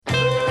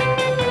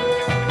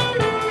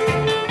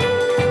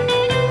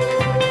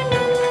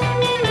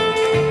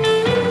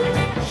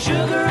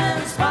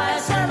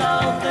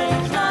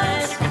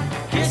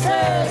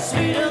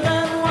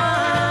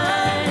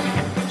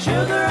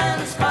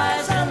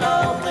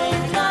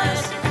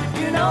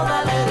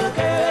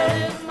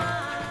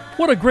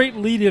What a great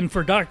lead-in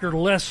for Dr.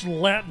 Les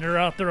Latner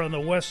out there on the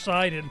west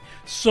side in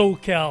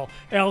SoCal.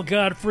 Al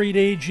Gottfried,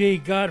 A.J.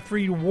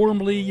 Gottfried,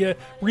 warmly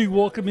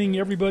re-welcoming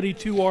everybody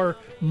to our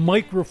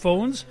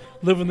microphones.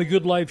 Living the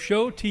Good Life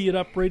Show, Tee It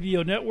Up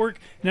Radio Network,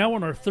 now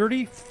in our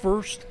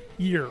 31st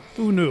year.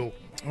 Who knew?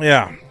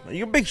 Yeah. Are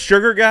you a big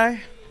sugar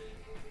guy?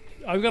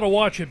 I've got to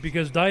watch it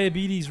because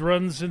diabetes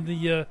runs in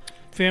the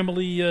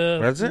family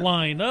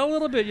line. A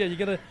little bit, yeah. You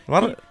got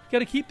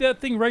to keep that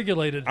thing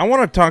regulated. I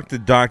want to talk to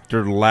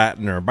Dr.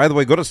 Latner. By the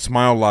way, go to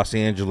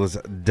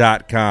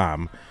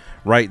SmileLosAngeles.com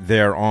right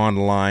there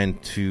online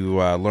to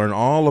learn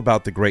all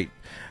about the great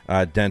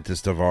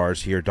dentist of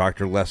ours here,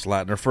 Dr. Les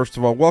Latner. First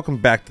of all, welcome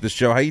back to the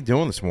show. How you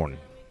doing this morning?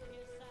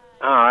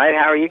 All right.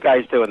 How are you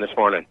guys doing this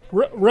morning?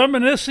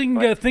 Reminiscing,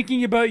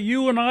 thinking about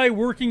you and I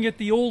working at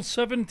the old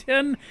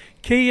 710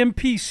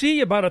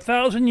 KMPC about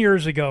 1,000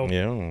 years ago.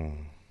 Yeah.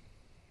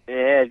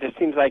 Yeah, it just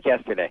seems like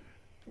yesterday.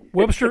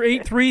 Webster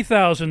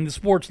 83000, the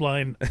sports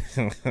line.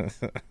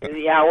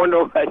 Yeah, I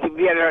wonder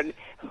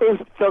who's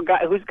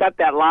got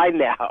that line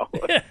now.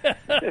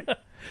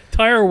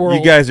 Tire World.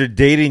 You guys are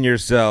dating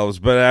yourselves,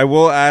 but I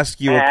will ask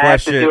you a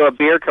question. I have to do a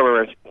beer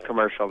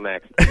commercial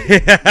next.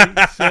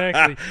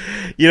 Exactly.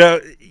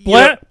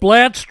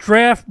 Blatt's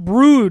Draft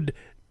Brewed,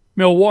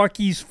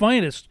 Milwaukee's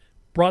finest,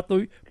 brought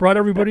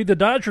everybody to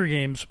Dodger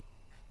games.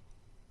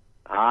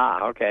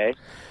 Ah, okay.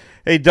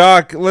 Hey,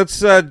 Doc,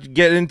 let's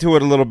get into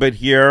it a little bit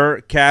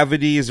here.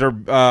 Cavities are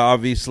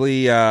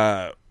obviously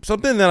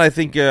something that I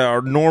think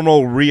are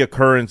normal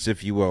reoccurrence,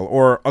 if you will,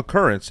 or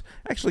occurrence.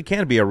 Actually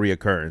can be a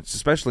reoccurrence,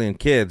 especially in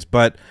kids.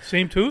 But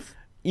same tooth?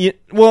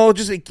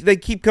 They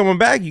keep coming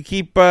back. You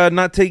keep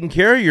not taking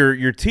care of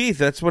your teeth.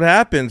 That's what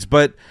happens.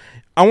 But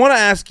I want to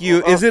ask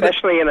you,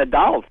 especially in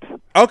adults.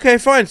 Okay,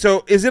 fine.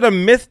 So is it a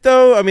myth,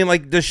 though? I mean,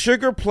 like, does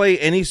sugar play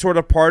any sort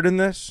of part in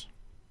this?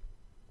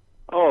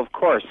 Oh, of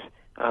course.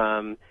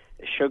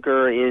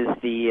 Sugar is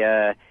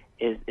the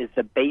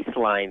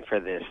baseline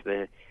for this.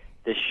 The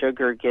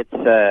sugar gets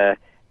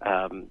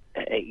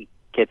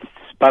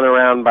spun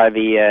around by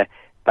the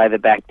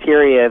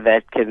bacteria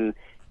that can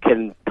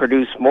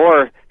produce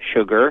more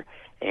sugar,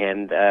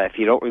 and if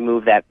you don't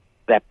remove that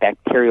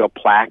bacterial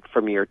plaque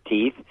from your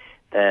teeth,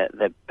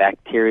 the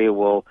bacteria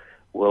will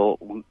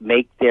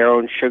make their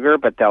own sugar,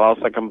 but they'll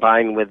also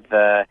combine with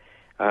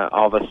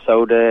all the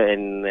soda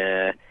and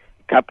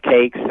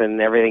cupcakes and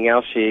everything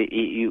else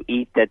you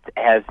eat that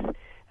has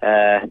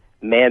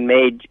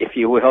man-made, if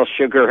you will,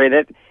 sugar in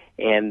it,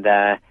 and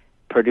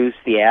produce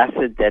the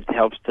acid that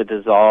helps to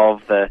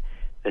dissolve the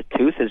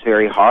tooth. Is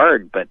very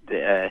hard, but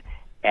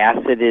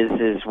acid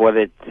is what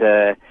it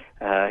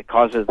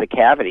causes the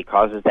cavity,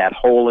 causes that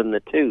hole in the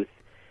tooth.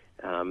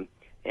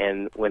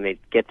 And when it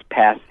gets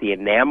past the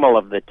enamel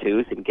of the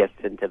tooth and gets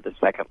into the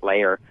second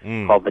layer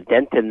called the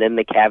dentin, then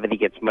the cavity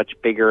gets much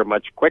bigger,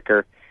 much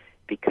quicker,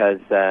 because,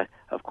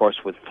 of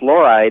course, with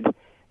fluoride,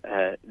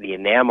 the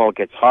enamel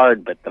gets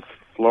hard, but the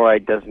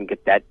fluoride doesn't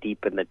get that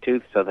deep in the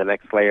tooth, so the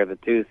next layer of the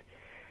tooth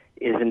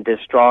isn't as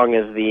strong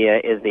as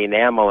the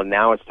enamel, and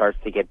now it starts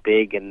to get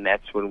big, and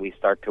that's when we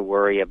start to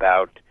worry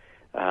about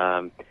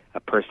a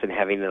person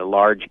having a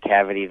large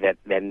cavity that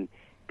then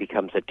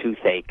becomes a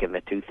toothache, and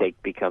the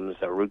toothache becomes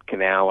a root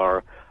canal,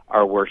 or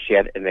worse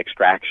yet, an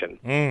extraction.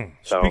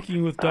 So,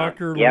 speaking with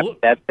Dr.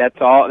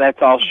 That's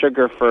all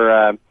sugar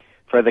for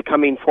the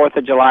coming 4th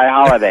of July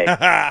holiday.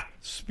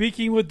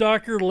 Speaking with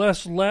Dr.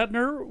 Les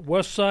Latner,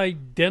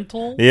 Westside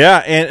Dental.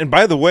 Yeah, and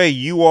by the way,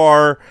 you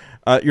are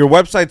your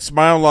website,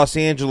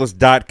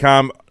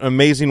 SmileLosAngeles.com,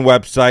 amazing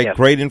website, yes.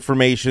 Great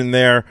information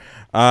there,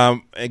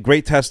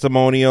 great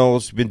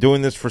testimonials. You've been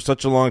doing this for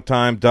such a long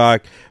time,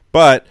 Doc.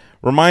 But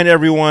remind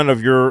everyone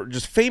of your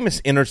just famous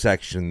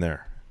intersection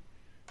there.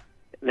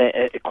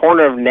 The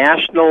corner of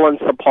National and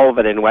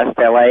Sepulveda in West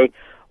L.A.,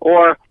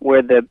 or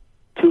where the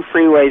two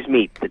freeways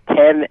meet, the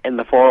 10 and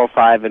the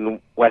 405 in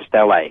West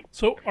L.A.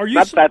 So are you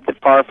not that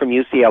far from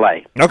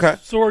UCLA? Okay.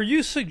 So are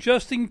you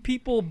suggesting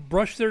people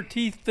brush their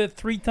teeth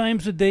 3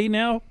 times a day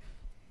now?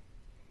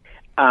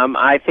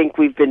 I think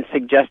we've been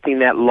suggesting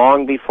that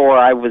long before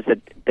I was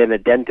been a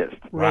dentist.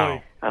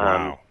 Right.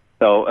 Wow.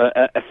 So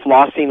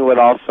flossing would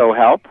also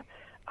help.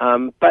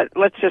 But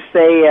let's just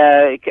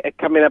say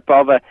coming up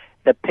all the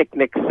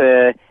picnics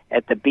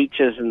at the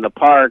beaches and the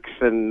parks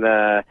and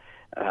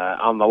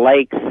on the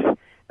lakes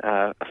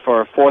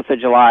for 4th of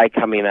July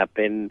coming up,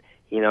 and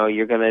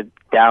you're going to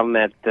down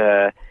that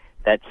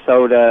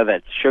soda,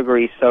 that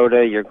sugary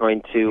soda. You're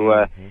going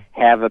to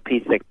have a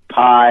piece of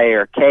pie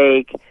or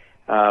cake.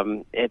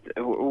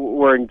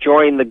 We're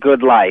enjoying the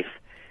good life.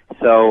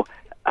 So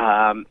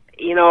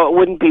it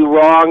wouldn't be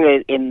wrong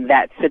in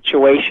that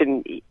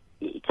situation.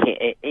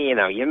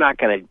 You're not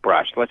going to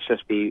brush. Let's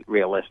just be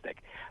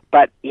realistic.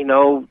 But I'm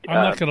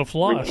not going to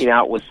floss. Rinsing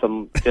out with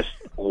some just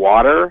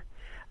water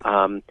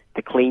to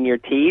clean your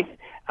teeth.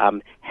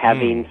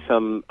 Having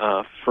some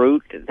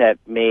fruit that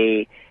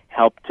may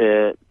help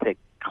to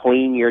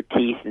clean your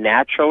teeth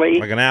naturally,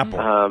 like an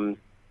apple.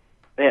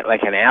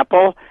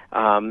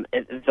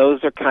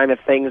 Those are kind of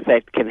things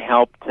that can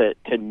help to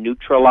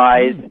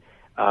neutralize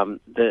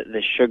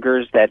the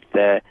sugars that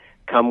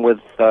come with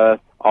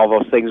all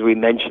those things we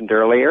mentioned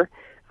earlier,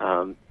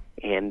 and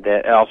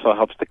it also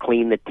helps to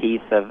clean the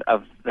teeth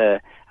of the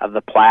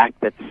plaque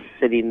that's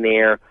sitting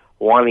there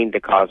wanting to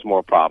cause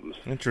more problems.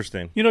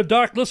 Interesting. You know,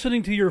 Doc,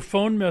 listening to your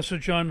phone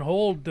message on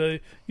hold,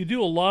 you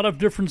do a lot of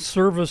different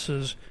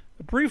services.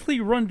 Briefly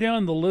run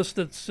down the list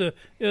that's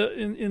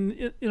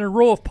in a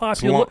row of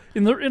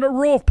in a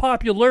row of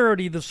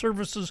popularity. The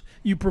services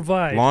you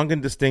provide, long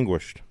and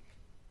distinguished.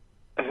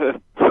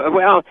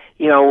 Well,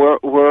 you know,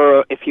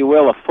 we're if you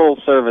will a full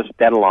service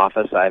dental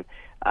office.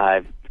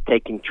 I've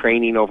taken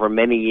training over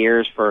many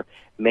years for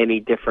many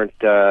different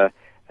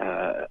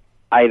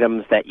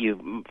items that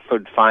you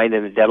would find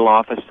in a dental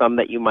office. Some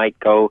that you might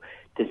go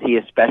to see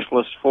a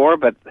specialist for,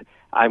 but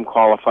I'm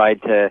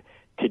qualified to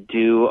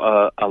do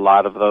a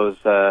lot of those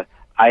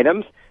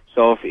items.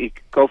 So if you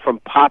go from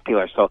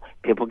popular, so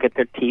people get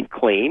their teeth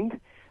cleaned,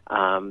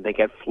 they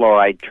get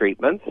fluoride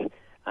treatments.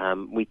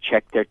 We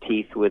check their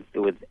teeth with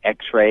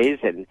X-rays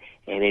and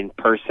in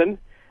person,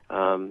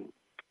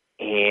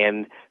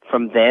 and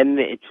from then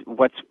it's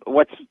what's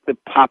the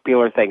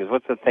popular things?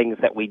 What's the things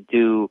that we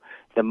do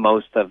the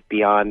most of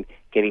beyond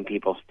getting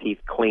people's teeth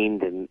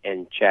cleaned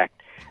and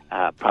checked?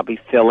 Probably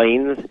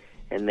fillings,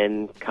 and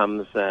then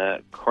comes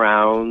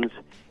crowns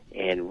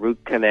and root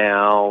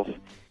canals,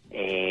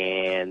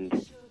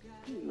 and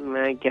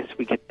I guess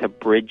we get to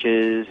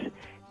bridges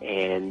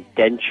and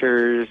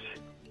dentures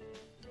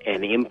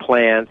and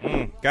implants.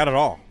 Got it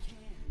all.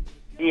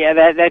 Yeah,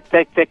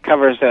 that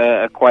covers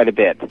quite a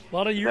bit. A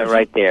lot of years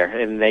right there.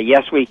 And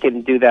yes, we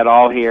can do that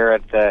all here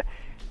at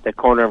the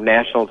corner of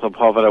National and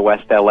Sepulveda,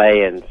 West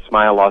LA, and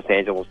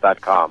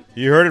SmileLosAngeles.com.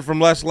 You heard it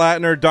from Les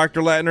Latner. Dr.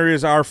 Latner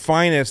is our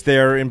finest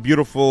there in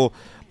beautiful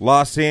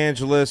Los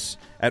Angeles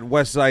at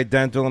Westside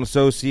Dental and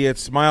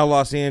Associates.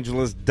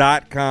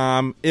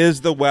 SmileLosAngeles.com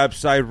is the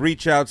website.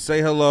 Reach out,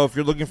 say hello. If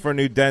you're looking for a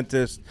new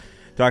dentist,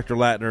 Dr.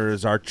 Latner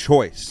is our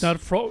choice. Not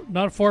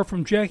far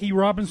from Jackie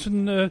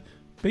Robinson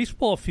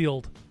baseball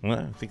field. Well,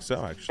 I think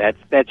so, actually.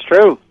 That's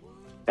true.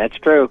 That's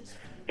true.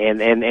 And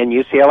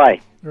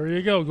UCLA. There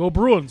you go. Go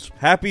Bruins.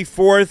 Happy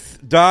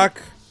 4th,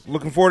 Doc.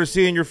 Looking forward to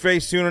seeing your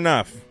face soon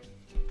enough.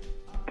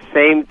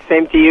 Same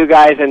to you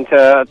guys and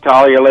to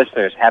all your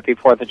listeners. Happy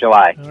 4th of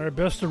July. All right,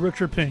 best to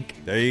Richard Pink.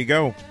 There you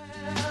go.